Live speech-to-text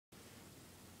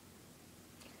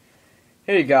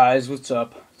Hey guys, what's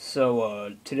up?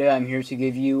 So, today I'm here to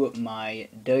give you my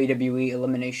WWE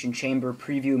Elimination Chamber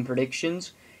preview and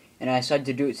predictions, and I decided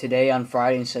to do it today on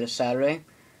Friday instead of Saturday.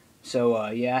 So,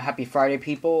 yeah, happy Friday,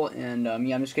 people, and,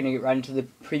 yeah, I'm just gonna get right into the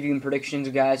preview and predictions,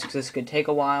 guys, because this could take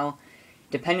a while.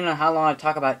 Depending on how long I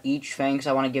talk about each thing, because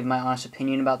I want to give my honest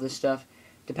opinion about this stuff,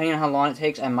 depending on how long it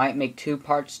takes, I might make 2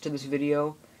 parts to this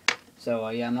video. So,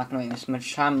 yeah, I'm not gonna make this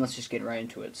much time, let's just get right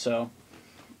into it. So,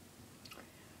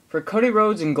 for Cody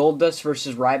Rhodes and Goldust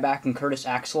versus Ryback and Curtis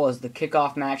Axel as the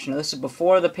kickoff match. Now, this is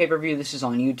before the pay-per-view. This is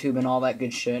on YouTube and all that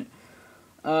good shit.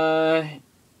 To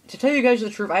tell you guys the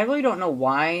truth, I really don't know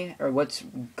why or what's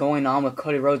going on with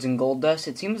Cody Rhodes and Goldust.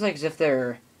 It seems like as if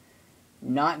they're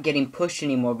not getting pushed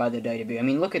anymore by the WWE. I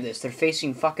mean, look at this. They're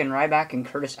facing fucking Ryback and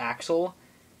Curtis Axel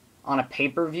on a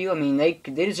pay-per-view. I mean, they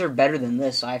deserve better than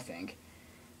this, I think.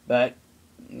 But,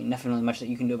 I mean, nothing really much that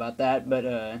you can do about that.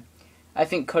 But, I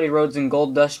think Cody Rhodes and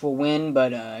Goldust will win,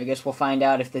 but I guess we'll find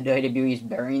out if the WWE is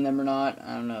burying them or not.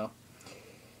 I don't know.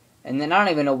 And then I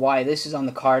don't even know why this is on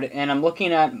the card. And I'm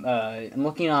looking on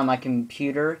my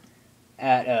computer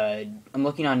I'm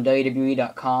looking on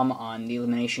WWE.com on the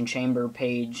Elimination Chamber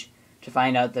page to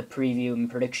find out the preview and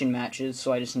prediction matches.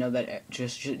 So I just know that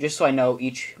just so I know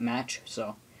each match.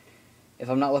 So if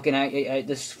I'm not looking at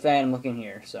this fan, I'm looking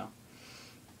here. So.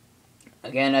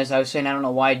 Again, as I was saying, I don't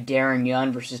know why Darren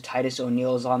Young versus Titus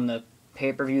O'Neil is on the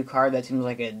pay-per-view card. That seems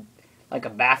like a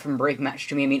bathroom break match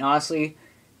to me. I mean, honestly,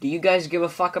 do you guys give a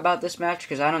fuck about this match?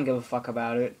 Because I don't give a fuck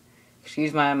about it.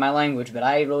 Excuse my language, but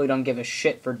I really don't give a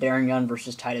shit for Darren Young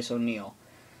versus Titus O'Neil.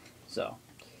 So,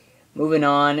 moving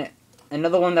on.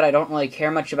 Another one that I don't really care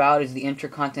much about is the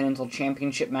Intercontinental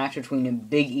Championship match between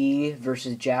Big E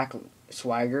versus Jack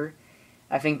Swagger.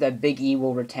 I think that Big E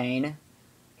will retain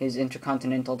his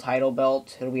Intercontinental title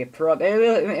belt. It'll be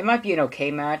it might be an okay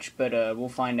match, but we'll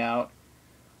find out.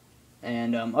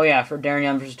 And, oh yeah, for Darren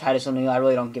Young versus Titus O'Neil, I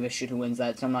really don't give a shit who wins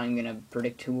that, so I'm not even going to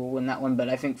predict who will win that one, but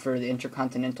I think for the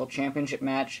Intercontinental Championship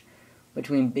match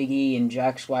between Big E and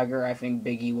Jack Swagger, I think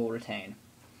Big E will retain.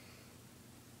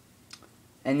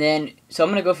 And then, so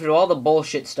I'm going to go through all the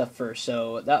bullshit stuff first.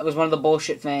 So, that was one of the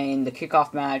bullshit thing. The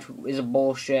kickoff match is a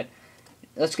bullshit.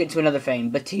 Let's get to another thing.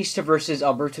 Batista versus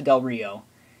Alberto Del Rio.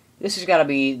 This has got to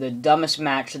be the dumbest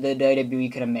match that the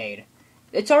WWE could have made.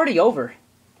 It's already over.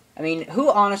 I mean,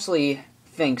 who honestly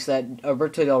thinks that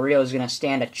Alberto Del Rio is going to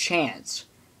stand a chance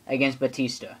against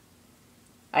Batista?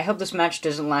 I hope this match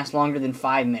doesn't last longer than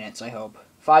 5 minutes, I hope.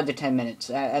 5 to 10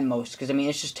 minutes at most, because, I mean,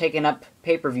 it's just taking up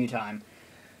pay-per-view time.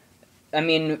 I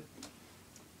mean,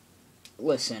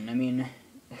 listen, I mean,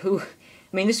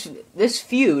 this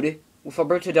feud with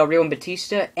Alberto Del Rio and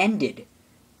Batista ended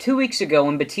 2 weeks ago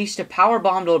when Batista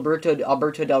powerbombed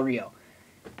Alberto Del Rio.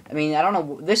 I mean, I don't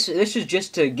know. This is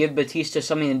just to give Batista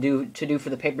something to do for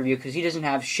the pay-per-view because he doesn't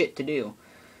have shit to do.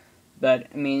 But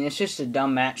I mean, it's just a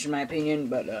dumb match in my opinion.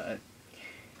 But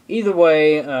either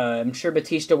way, I'm sure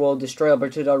Batista will destroy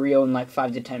Alberto Del Rio in like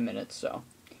 5 to 10 minutes. So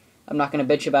I'm not gonna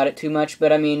bitch about it too much.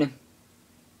 But I mean,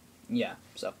 yeah.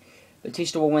 So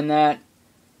Batista will win that.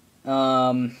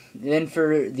 Then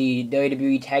for the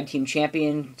WWE Tag Team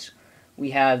Champions,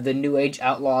 we have the New Age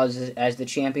Outlaws as the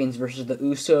champions versus the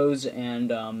Usos,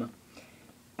 and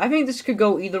I think this could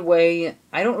go either way.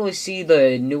 I don't really see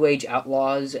the New Age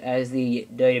Outlaws as the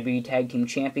WWE Tag Team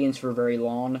Champions for very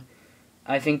long.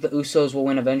 I think the Usos will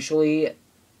win eventually.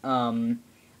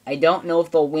 I don't know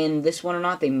if they'll win this one or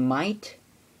not. They might,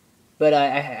 but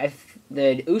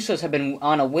the Usos have been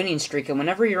on a winning streak, and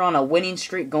whenever you're on a winning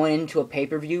streak going into a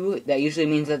pay-per-view, that usually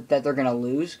means that they're going to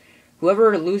lose.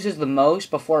 Whoever loses the most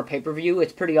before a pay-per-view,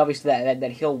 it's pretty obvious that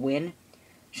he'll win.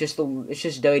 It's just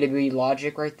WWE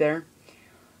logic right there.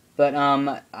 But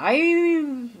I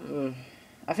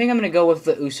think I'm gonna go with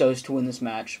the Usos to win this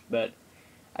match, but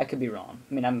I could be wrong.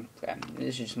 I mean,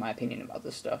 this is just my opinion about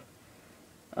this stuff.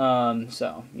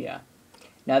 So yeah.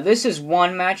 Now this is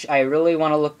one match I'm really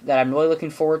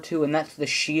looking forward to, and that's the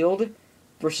Shield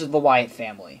versus the Wyatt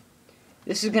family.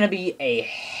 This is gonna be a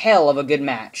hell of a good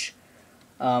match.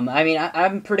 I mean,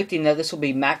 I'm predicting that this will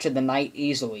be match of the night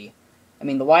easily. I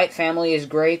mean, the Wyatt family is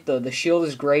great. The Shield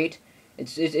is great.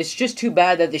 It's just too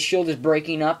bad that the Shield is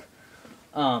breaking up.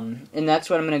 And that's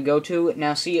what I'm going to go to.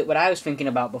 Now, see, what I was thinking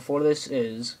about before this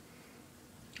is,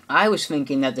 I was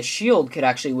thinking that the Shield could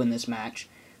actually win this match.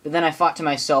 But then I thought to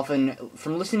myself, and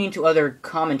from listening to other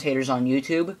commentators on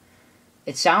YouTube,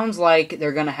 it sounds like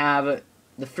they're going to have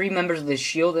the 3 members of the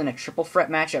Shield in a triple threat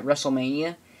match at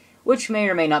WrestleMania, which may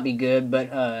or may not be good,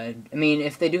 but, I mean,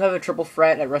 if they do have a triple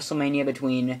threat at WrestleMania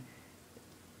between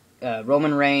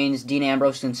Roman Reigns, Dean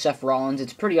Ambrose, and Seth Rollins,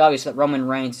 it's pretty obvious that Roman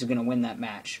Reigns is going to win that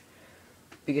match.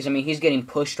 because, I mean, he's getting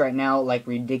pushed right now, like,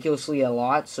 ridiculously a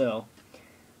lot, so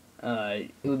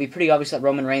it would be pretty obvious that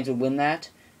Roman Reigns would win that.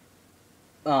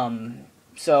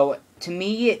 So, to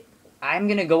me, I'm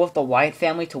going to go with the Wyatt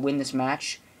family to win this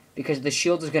match, because the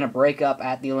Shield is going to break up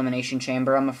at the Elimination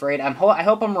Chamber, I'm afraid. I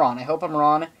hope I'm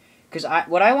wrong, because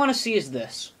what I want to see is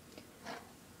this.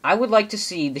 I would like to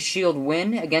see the Shield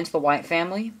win against the Wyatt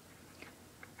family,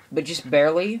 but just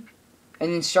barely,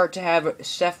 and then start to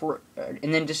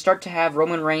have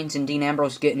Roman Reigns and Dean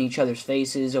Ambrose get in each other's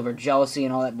faces over jealousy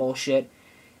and all that bullshit.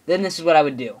 Then this is what I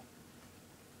would do.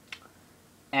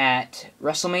 At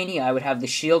WrestleMania, I would have the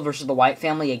Shield versus the Wyatt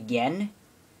family again,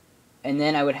 and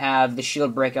then I would have the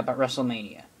Shield break up at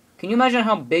WrestleMania. Can you imagine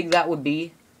how big that would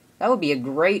be? That would be a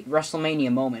great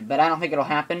WrestleMania moment, but I don't think it'll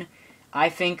happen. I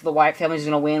think the Wyatt family is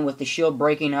going to win with the Shield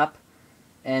breaking up,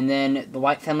 and then the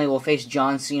Wyatt family will face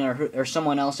John Cena or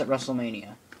someone else at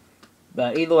WrestleMania.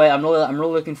 But either way, I'm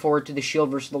really looking forward to the Shield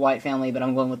versus the Wyatt family, but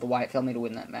I'm going with the Wyatt family to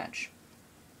win that match.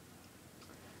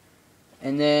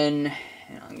 And then,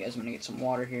 hang on guys, I'm going to get some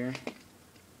water here.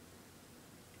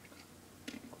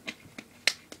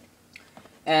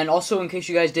 And also, in case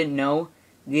you guys didn't know,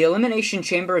 the Elimination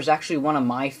Chamber is actually one of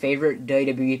my favorite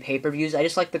WWE pay-per-views. I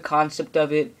just like the concept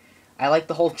of it. I like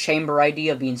the whole chamber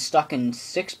idea of being stuck in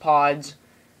 6 pods,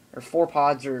 or 4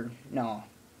 pods, or, no.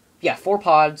 Yeah, 4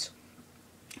 pods,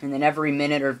 and then every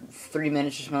minute or 3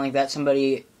 minutes or something like that,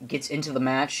 somebody gets into the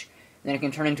match, and then it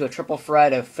can turn into a triple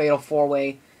threat, a fatal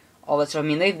 4-way, all that stuff. I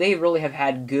mean, they really have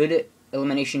had good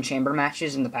Elimination Chamber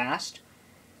matches in the past.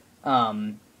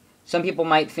 Some people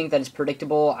might think that it's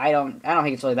predictable. I don't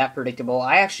think it's really that predictable.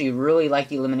 I actually really like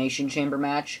the Elimination Chamber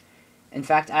match. In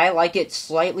fact, I like it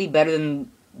slightly better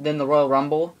than the Royal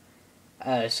Rumble.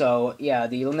 So, yeah,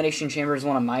 the Elimination Chamber is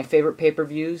one of my favorite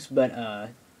pay-per-views, but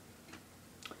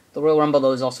the Royal Rumble,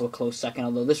 though, is also a close second,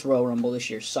 although this Royal Rumble this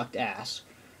year sucked ass.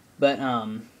 But,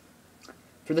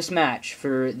 for this match,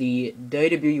 for the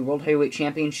WWE World Heavyweight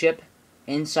Championship,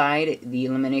 inside the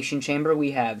Elimination Chamber,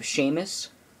 we have Sheamus,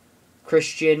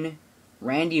 Christian,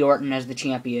 Randy Orton as the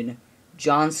champion,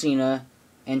 John Cena,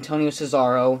 Antonio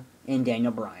Cesaro, and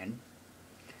Daniel Bryan.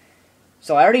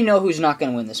 So I already know who's not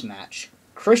going to win this match.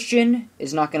 Christian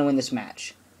is not going to win this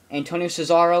match. Antonio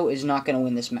Cesaro is not going to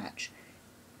win this match.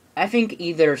 I think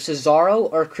either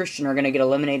Cesaro or Christian are going to get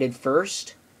eliminated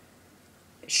first.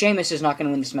 Sheamus is not going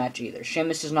to win this match either.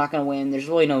 Sheamus is not going to win. There's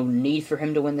really no need for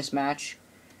him to win this match.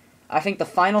 I think the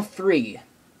final 3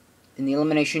 in the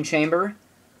Elimination Chamber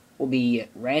will be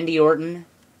Randy Orton,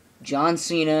 John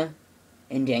Cena,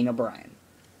 and Daniel Bryan.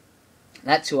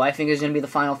 That's who I think is going to be the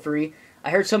final 3. I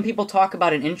heard some people talk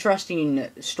about an interesting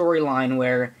storyline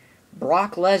where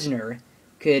Brock Lesnar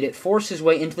could force his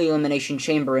way into the Elimination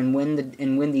Chamber and win the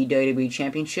WWE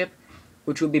Championship,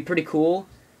 which would be pretty cool.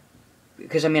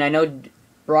 Because, I mean, I know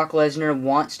Brock Lesnar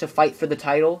wants to fight for the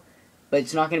title, but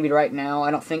it's not going to be right now. I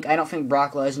don't think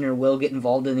Brock Lesnar will get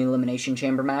involved in the Elimination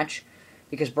Chamber match,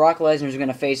 because Brock Lesnar is going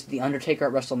to face The Undertaker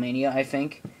at WrestleMania, I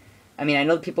think. I mean, I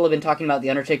know people have been talking about The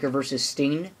Undertaker versus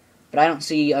Sting, but I don't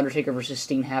see Undertaker versus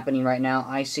Sting happening right now.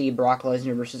 I see Brock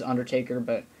Lesnar versus Undertaker,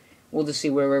 but we'll just see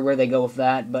where they go with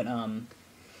that. But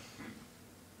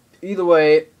either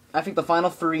way, I think the final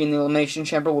 3 in the Elimination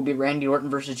Chamber will be Randy Orton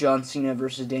versus John Cena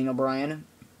versus Daniel Bryan.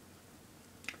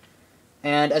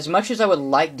 And as much as I would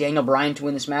like Daniel Bryan to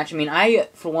win this match, I mean, I,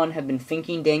 for one, have been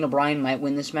thinking Daniel Bryan might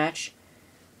win this match.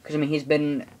 Because, I mean, he's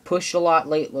been pushed a lot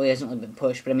lately. Well, he hasn't really been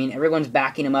pushed, but, I mean, everyone's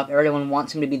backing him up. Everyone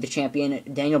wants him to be the champion.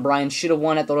 Daniel Bryan should have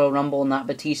won at the Royal Rumble, not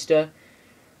Batista.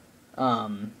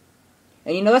 And,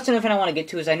 you know, that's another thing I want to get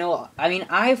to is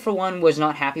I, for one, was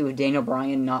not happy with Daniel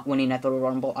Bryan not winning at the Royal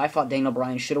Rumble. I thought Daniel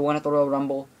Bryan should have won at the Royal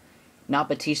Rumble, not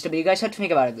Batista. But you guys have to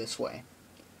think about it this way.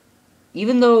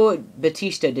 Even though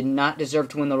Batista did not deserve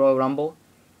to win the Royal Rumble,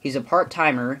 he's a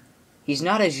part-timer. He's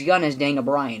not as young as Daniel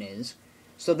Bryan is.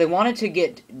 So they wanted to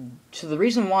get... So the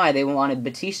reason why they wanted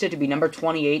Batista to be number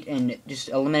 28 and just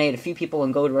eliminate a few people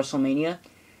and go to WrestleMania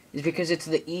is because it's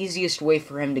the easiest way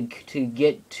for him to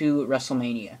get to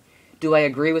WrestleMania. Do I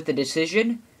agree with the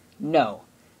decision? No.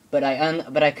 But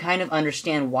I kind of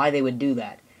understand why they would do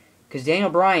that. Because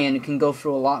Daniel Bryan can go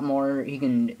through a lot more... He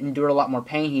can endure a lot more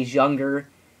pain. He's younger.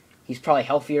 He's probably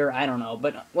healthier. I don't know.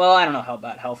 But, well, I don't know how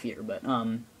about healthier. But,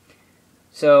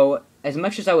 so... As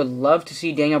much as I would love to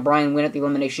see Daniel Bryan win at the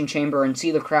Elimination Chamber and see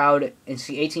the crowd and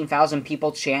see 18,000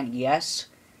 people chant yes,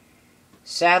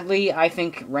 sadly, I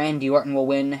think Randy Orton will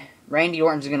win. Randy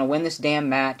Orton's going to win this damn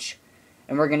match,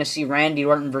 and we're going to see Randy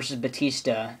Orton versus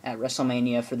Batista at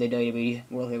WrestleMania for the WWE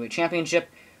World Heavyweight Championship,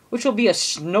 which will be a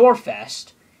snore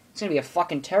fest. It's going to be a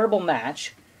fucking terrible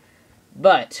match,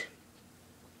 but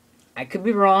I could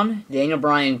be wrong. Daniel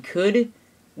Bryan could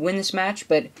win this match,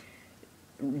 but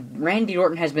Randy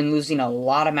Orton has been losing a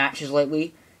lot of matches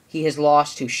lately. He has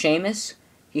lost to Sheamus.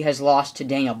 He has lost to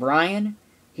Daniel Bryan.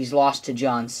 He's lost to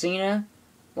John Cena.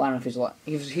 Well, I don't know if he's lost.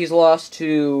 He's lost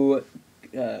to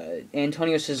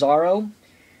Antonio Cesaro.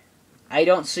 I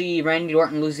don't see Randy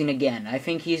Orton losing again. I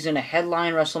think he's in a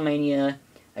headline WrestleMania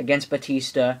against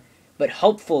Batista, but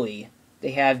hopefully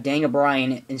they have Daniel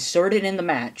Bryan inserted in the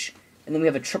match, and then we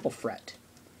have a triple threat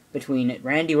between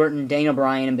Randy Orton, Daniel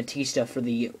Bryan, and Batista for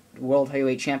the World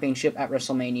Heavyweight Championship at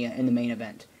WrestleMania in the main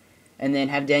event. And then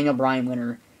have Daniel Bryan win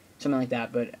or something like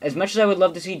that. But as much as I would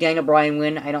love to see Daniel Bryan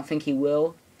win, I don't think he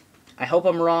will. I hope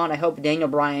I'm wrong. I hope Daniel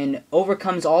Bryan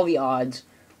overcomes all the odds,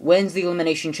 wins the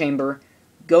Elimination Chamber,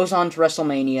 goes on to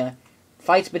WrestleMania,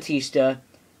 fights Batista,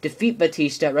 defeat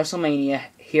Batista at WrestleMania,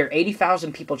 hear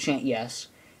 80,000 people chant yes,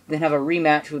 then have a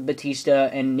rematch with Batista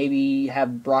and maybe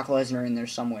have Brock Lesnar in there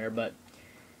somewhere. But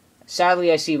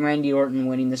sadly, I see Randy Orton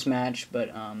winning this match,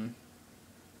 but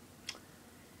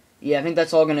yeah, I think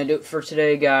that's all going to do it for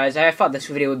today, guys. I thought this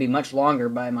video would be much longer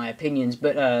by my opinions,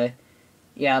 but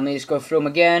yeah, let me just go through them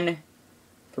again.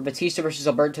 For Batista versus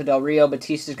Alberto Del Rio,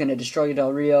 Batista's going to destroy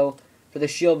Del Rio. For the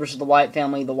Shield versus the Wyatt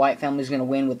family is going to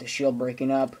win with the Shield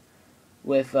breaking up.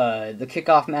 With the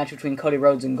kickoff match between Cody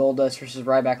Rhodes and Goldust versus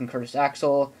Ryback and Curtis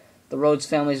Axel, the Rhodes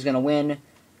family is going to win.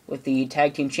 With the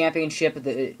Tag Team Championship,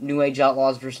 the New Age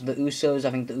Outlaws versus the Usos,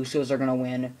 I think the Usos are going to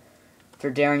win. For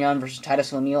Darren Young versus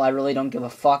Titus O'Neil, I really don't give a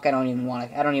fuck. I don't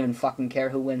even fucking care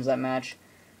who wins that match.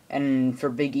 And for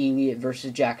Big E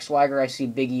versus Jack Swagger, I see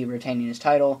Big E retaining his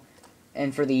title.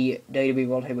 And for the WWE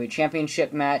World Heavyweight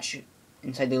Championship match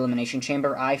inside the Elimination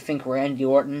Chamber, I think Randy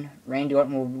Orton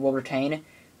will retain.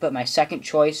 But my second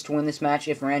choice to win this match,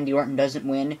 if Randy Orton doesn't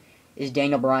win, is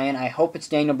Daniel Bryan. I hope it's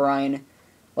Daniel Bryan.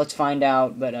 Let's find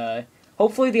out. But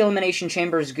hopefully the Elimination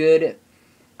Chamber is good.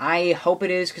 I hope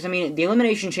it is, because, I mean, the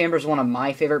Elimination Chamber is one of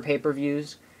my favorite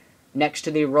pay-per-views next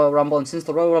to the Royal Rumble. And since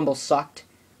the Royal Rumble sucked,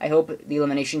 I hope the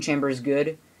Elimination Chamber is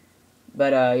good.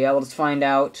 But, yeah, let's find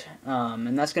out.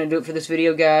 And that's going to do it for this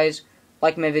video, guys.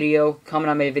 Like my video,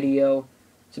 comment on my video,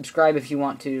 subscribe if you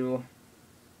want to.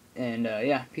 And,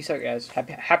 yeah, peace out, guys.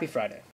 Happy Friday.